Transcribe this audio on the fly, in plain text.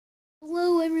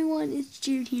everyone, it's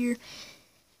Jared here,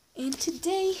 and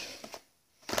today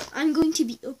I'm going to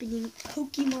be opening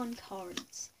Pokemon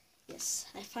cards. Yes,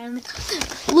 I finally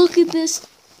look at this.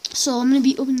 So I'm going to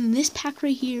be opening this pack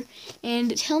right here,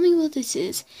 and tell me what this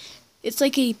is. It's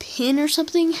like a pin or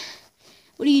something.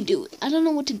 What do you do? I don't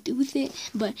know what to do with it,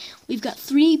 but we've got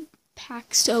 3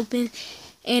 packs to open,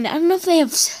 and I don't know if they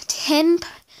have 10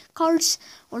 cards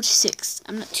or 6.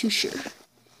 I'm not too sure.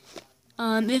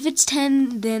 If it's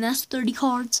 10, then that's 30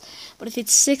 cards, but if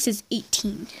it's 6, it's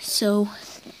 18. So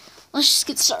let's just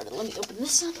get started. Let me open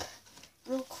this up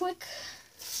real quick.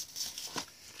 Let's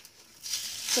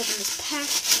open this pack.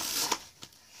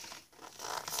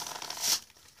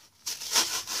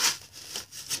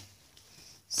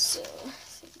 So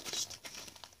just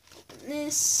open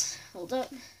this. Hold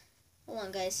up. Hold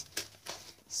on, guys.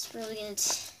 It's really gonna.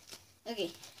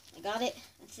 Okay, I got it.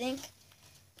 I think.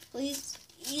 Please.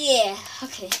 Yeah.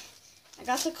 Okay. I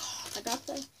got the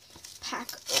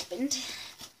pack opened.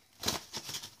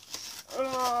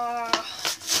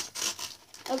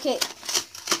 Okay.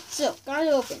 So got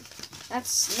it open.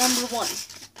 That's number 1.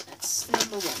 That's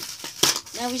number 1.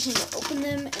 Now we just need to open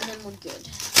them, and then we're good.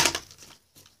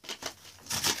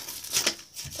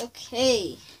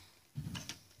 Okay.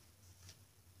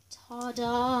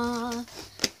 Ta-da!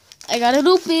 I got it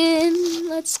open.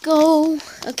 Let's go.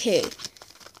 Okay.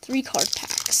 3 card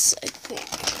packs, I think.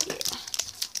 Yeah.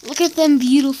 Look at them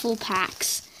beautiful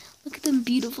packs. Look at them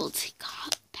beautiful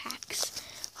packs.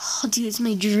 Oh, dude, it's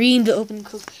my dream to open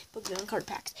Pokemon card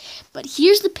packs. But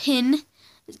here's the pin.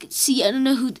 As you can see, I don't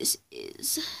know who this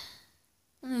is.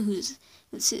 I don't know who this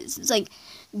is. It's like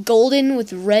golden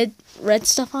with red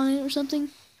stuff on it or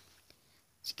something.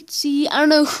 As you can see, I don't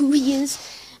know who he is,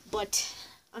 but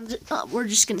we're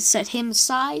just gonna set him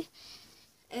aside.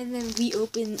 And then we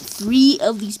open 3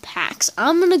 of these packs.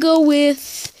 I'm gonna go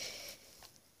with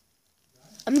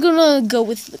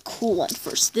the cool one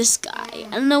first. This guy.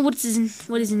 I don't know what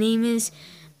his name is,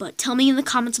 but tell me in the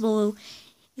comments below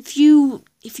if you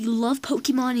love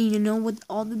Pokemon and you know what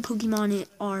all the Pokemon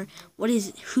are.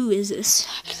 Who is this?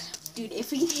 Dude,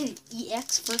 if we can hit an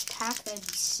EX first pack, that'd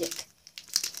be sick.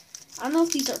 I don't know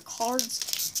if these are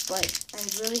cards, but I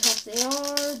really hope they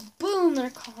are. Boom,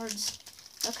 they're cards.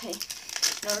 Okay.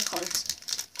 Another cards.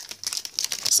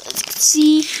 So let's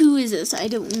see, who is this? I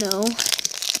don't know,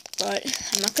 but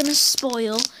I'm not gonna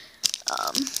spoil.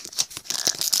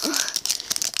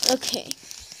 Okay,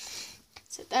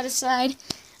 set that aside.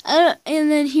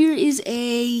 And then here is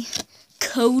a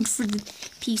code for the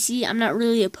PC. I'm not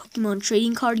really a Pokemon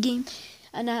trading card game.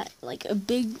 I'm not like a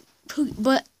big,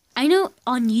 but I know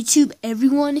on YouTube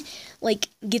everyone like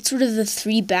gets rid of the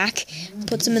 3 back,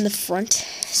 puts them in the front.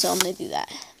 So I'm gonna do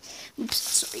that. Oops,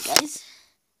 sorry guys.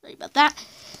 Sorry about that.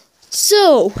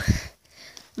 So,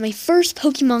 my first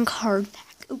Pokemon card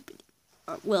pack opening.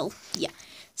 Well, yeah.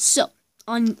 So,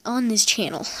 on this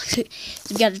channel,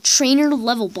 we've got a trainer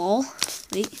level ball.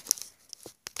 Wait.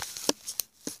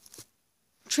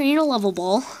 Trainer level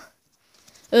ball.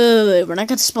 We're not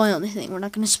gonna spoil anything. We're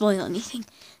not gonna spoil anything.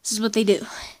 This is what they do.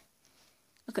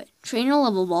 Okay, trainer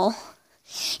level ball.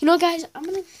 You know what, guys? I'm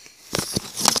gonna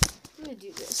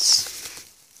do this.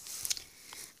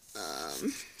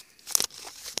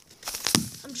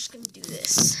 I'm just gonna do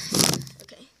this.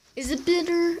 Okay. Is it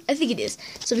bitter? I think it is.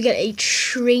 So we got a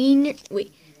trainer.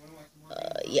 Wait.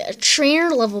 Yeah, a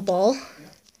trainer level ball.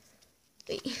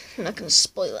 Wait, I'm not gonna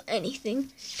spoil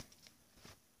anything.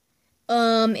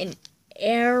 An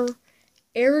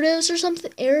Gyarados or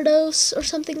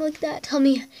something like that. Tell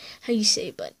me how you say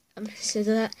it, but I'm gonna say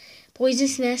that.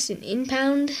 Poisonous Nest and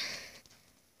Impound.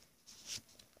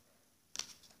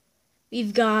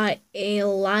 We've got a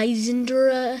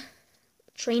Lysandra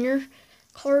trainer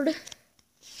card.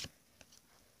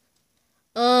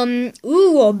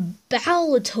 Ooh, a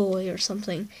Baltoy or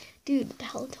something. Dude,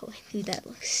 Baltoy. Dude, that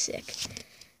looks sick.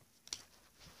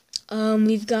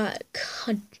 We've got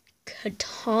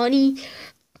Katani.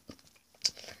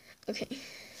 Okay.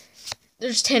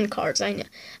 There's 10 cards, I know.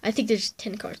 I think there's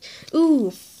 10 cards.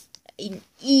 Ooh, an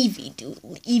Eevee, dude.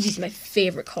 Eevee's my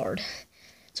favorite card.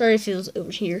 Sorry if it was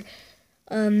over here.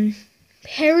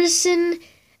 Harrison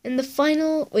in the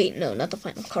final. Wait, no, not the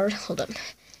final card. Hold on.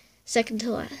 Second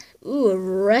to last. Ooh, a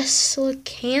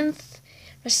Reslacanth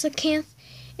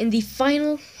in the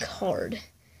final card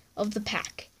of the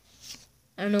pack.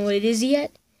 I don't know what it is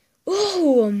yet.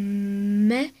 Ooh, a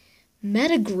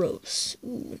Metagross.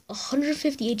 Ooh,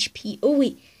 150 HP. Oh,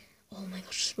 wait. Oh my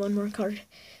gosh, just one more card.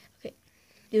 Okay.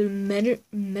 Dude,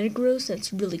 Metagross,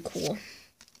 that's really cool.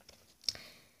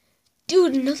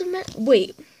 Dude, another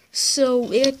wait. So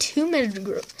we got 2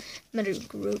 Metagross.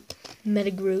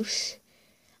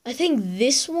 I think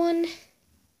this one.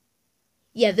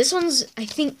 Yeah, this one's. I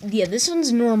think. Yeah, this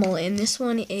one's normal, and this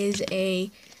one is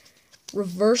a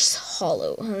reverse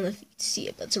hollow. I don't know if you can see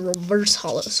it, but it's a reverse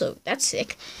hollow, so that's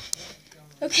sick.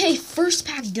 Okay, first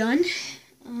pack done.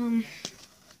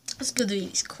 Let's go through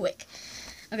these quick.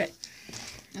 Okay,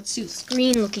 let's do this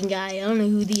green looking guy. I don't know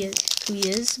who he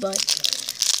is, but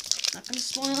not gonna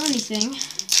spoil anything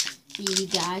for you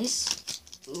guys.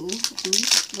 Ooh,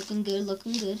 looking good,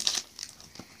 looking good.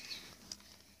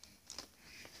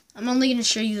 I'm only gonna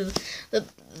show you the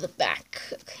back.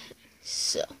 Okay,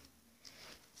 so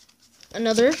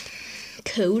another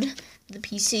code for the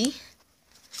PC.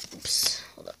 Oops,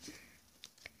 hold up.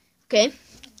 Okay.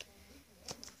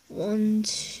 1,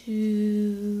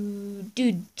 2,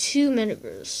 dude, 2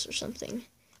 metaverse or something.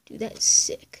 Dude, that's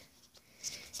sick.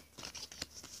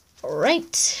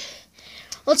 Alright.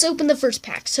 Let's open the first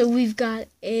pack. So we've got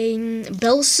a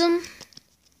Bellissum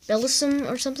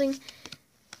or something.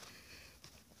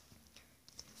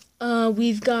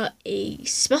 We've got a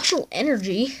Special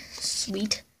Energy.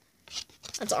 Sweet.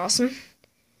 That's awesome.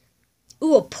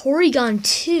 Ooh, a Porygon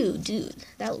 2. Dude,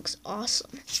 that looks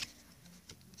awesome.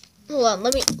 Hold on,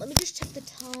 let me just check the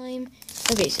time.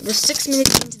 Okay, so we're 6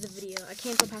 minutes into the video. I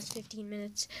can't go past 15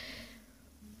 minutes.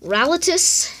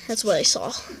 Rallitus, that's what I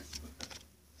saw.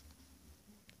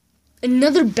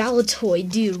 Another Balatoy,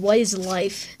 dude, what is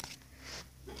life?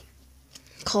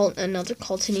 Another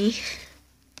Caltini.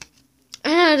 I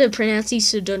don't know how to pronounce these,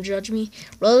 so don't judge me.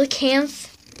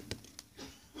 Relicanth.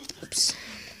 Oops.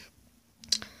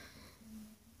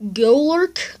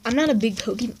 Golurk. I'm not a big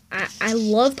Pokemon. I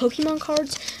love Pokemon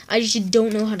cards. I just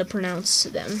don't know how to pronounce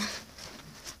them.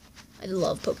 I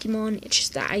love Pokemon. It's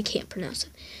just that I can't pronounce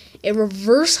them. A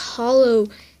reverse hollow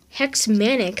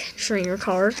Hexmanic trainer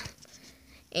card.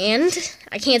 And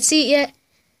I can't see it yet.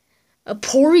 A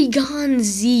Porygon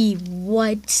Z.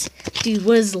 What? Dude,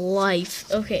 what is life?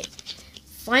 Okay.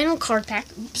 Final card pack.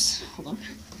 Oops. Hold on.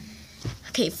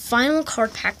 Okay, final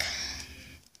card pack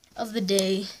of the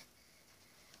day.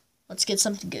 Let's get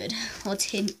something good. Let's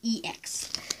hit an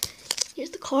EX. Here's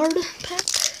the card pack.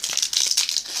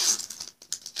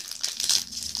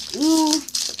 Ooh,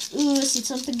 I see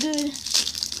something good.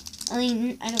 I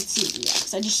mean, I don't see an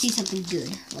EX. I just see something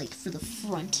good, like for the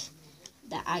front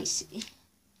that I see.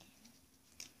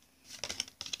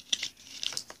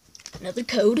 Another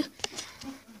code.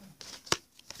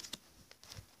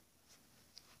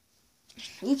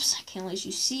 Oops, I can't let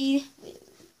you see. Wait.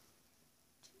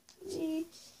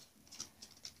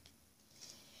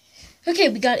 Okay,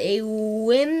 we got a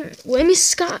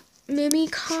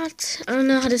Mimikot. I don't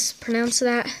know how to pronounce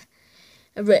that.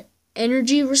 A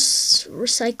energy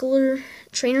recycler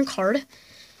trainer card.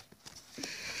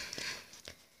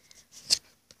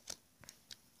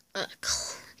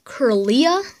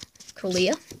 Kirlia.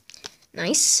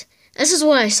 Nice. This is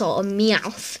what I saw. A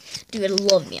Meowth. Dude, I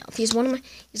love Meowth. He's one of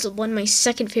my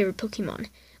second favorite Pokemon.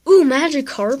 Ooh,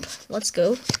 Magikarp. Let's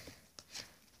go.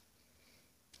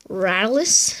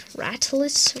 Rattlus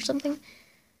or something.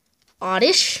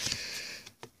 Oddish.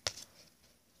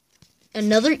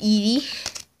 Another Eevee.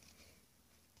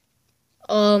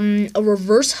 A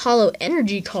reverse hollow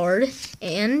energy card.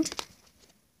 And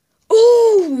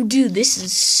oh, dude,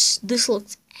 this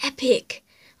looks epic.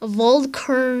 A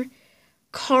Volcarona.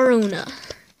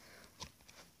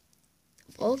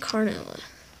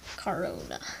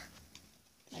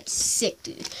 That's sick,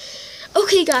 dude.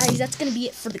 Okay, guys, that's gonna be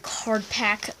it for the card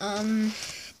pack.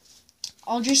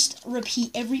 I'll just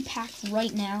repeat every pack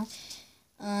right now.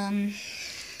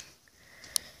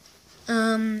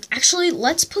 Actually,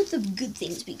 let's put the good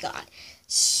things we got.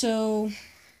 So,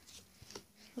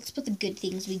 let's put the good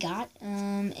things we got.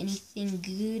 Anything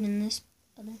good in this?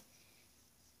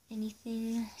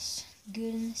 Anything else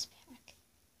good in this pack?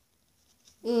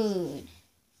 Good.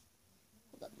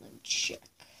 Hold on, let me check.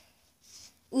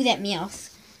 Ooh, that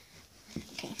Meowth.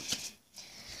 Okay.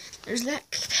 There's that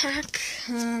pack.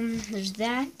 There's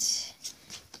that.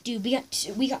 Dude, we got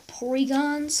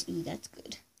Porygons. Ooh, that's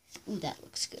good. Ooh, that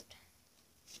looks good.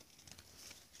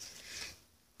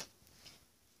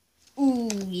 Ooh,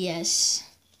 yes.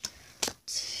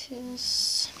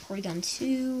 Porygon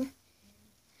 2.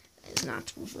 It's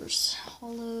not reverse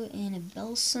hollow, and a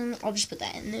Bellissum. I'll just put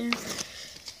that in there.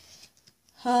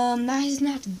 That is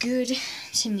not good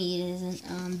to me. It isn't.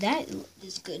 That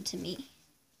is good to me.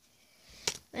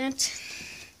 That.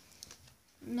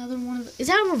 Another one of the, is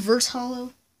that a reverse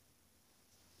hollow?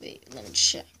 Wait, let me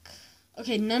check.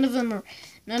 Okay, none of the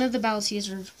Balatias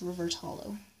are reverse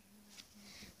hollow.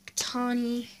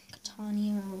 Katani,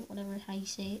 or whatever, how you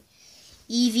say it.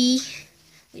 Eevee.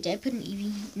 Wait, did I put an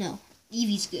Eevee? No.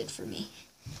 Eevee's good for me.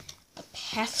 A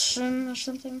Catherine or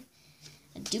something.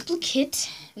 A duplicate.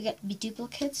 We got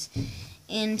duplicates.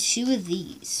 And 2 of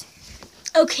these.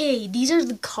 Okay, these are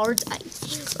the cards I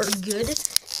think are good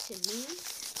to me.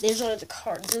 Those are the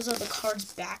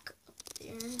cards back up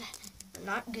there. They're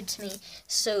not good to me.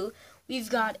 So we've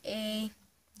got a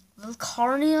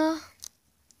Volcarnia,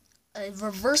 a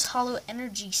reverse hollow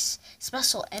energy,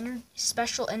 special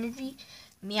energy,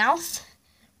 Meowth,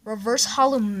 reverse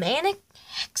hollow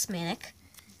Hexmanic.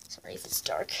 Sorry if it's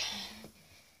dark.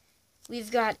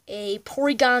 We've got a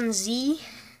Porygon Z,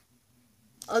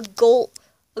 a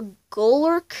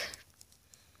Golurk,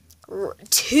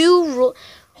 2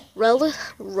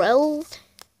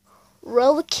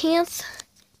 Relicanth,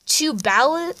 2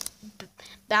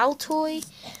 Baltoy.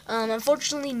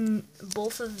 Unfortunately,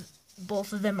 both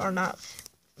of them are not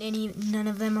none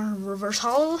of them are reverse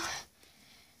hollow.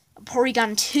 A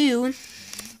Porygon 2.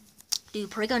 Dude,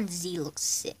 Porygon Z looks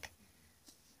sick.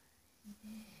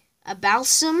 A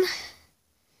Balsam.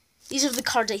 These are the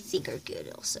cards I think are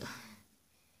good also.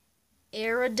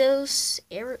 Erados,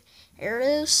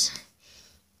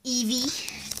 Eevee.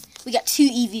 We got 2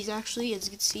 Eevees actually, as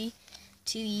you can see.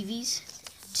 2 Eevees.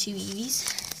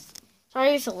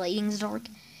 Sorry if the lighting's dark.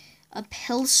 A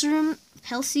Pelcian,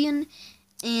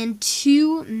 and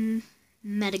 2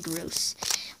 Metagross.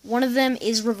 One of them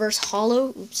is reverse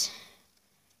hollow. Oops.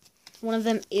 One of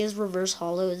them is reverse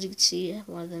hollow, as you can see.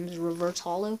 One of them is reverse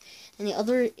hollow, and the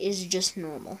other is just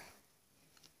normal.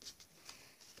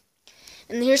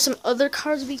 And here's some other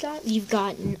cards we got. You've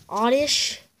got an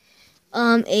Oddish,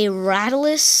 a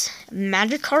Rattleless,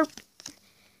 Magikarp,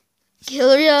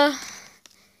 Killia,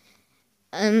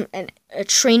 a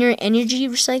Trainer Energy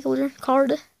Recycler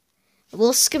card,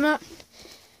 Wilscamot,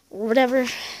 or whatever,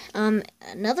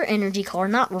 another energy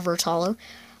card, not reverse hollow,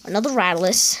 another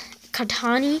Rattleless,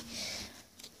 Katani,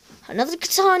 another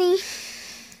Katani,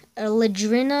 a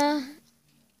Ladrina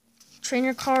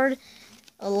trainer card,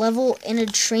 a level, and a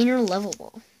trainer level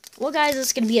ball. Well, guys,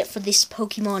 that's going to be it for this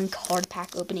Pokemon card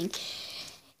pack opening.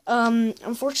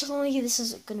 Unfortunately, this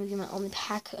is going to be my only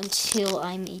pack until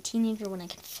I'm a teenager, when I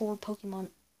get 4 Pokemon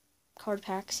card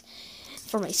packs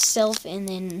for myself, and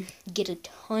then get a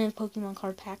ton of Pokemon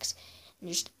card packs and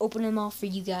just open them all for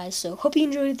you guys. So, hope you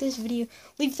enjoyed this video.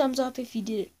 Leave a thumbs up if you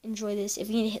did enjoy this. If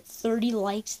you can hit 30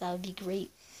 likes, that would be great.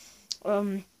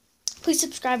 Please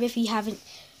subscribe if you haven't.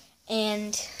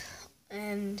 And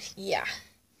yeah,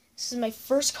 this is my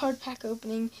first card pack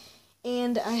opening,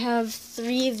 and I have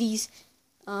 3 of these.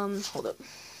 Hold up.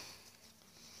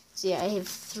 So yeah, I have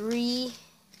 3.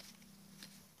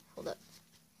 Hold up.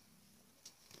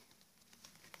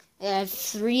 I have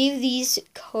 3 of these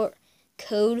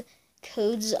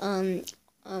codes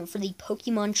for the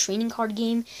Pokemon trading card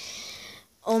game.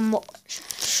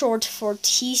 Short for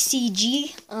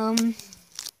TCG.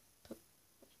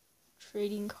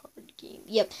 Trading card game.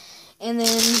 Yep. And then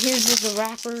here's just the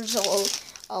wrappers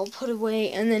I'll put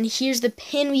away. And then here's the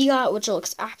pin we got, which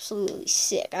looks absolutely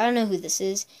sick. I don't know who this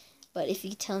is, but if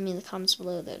you could tell me in the comments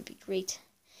below, that would be great.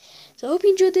 So I hope you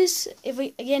enjoyed this. If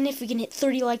we can hit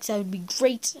 30 likes, that would be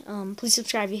great. Please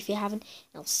subscribe if you haven't.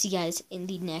 And I'll see you guys in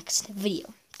the next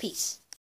video. Peace.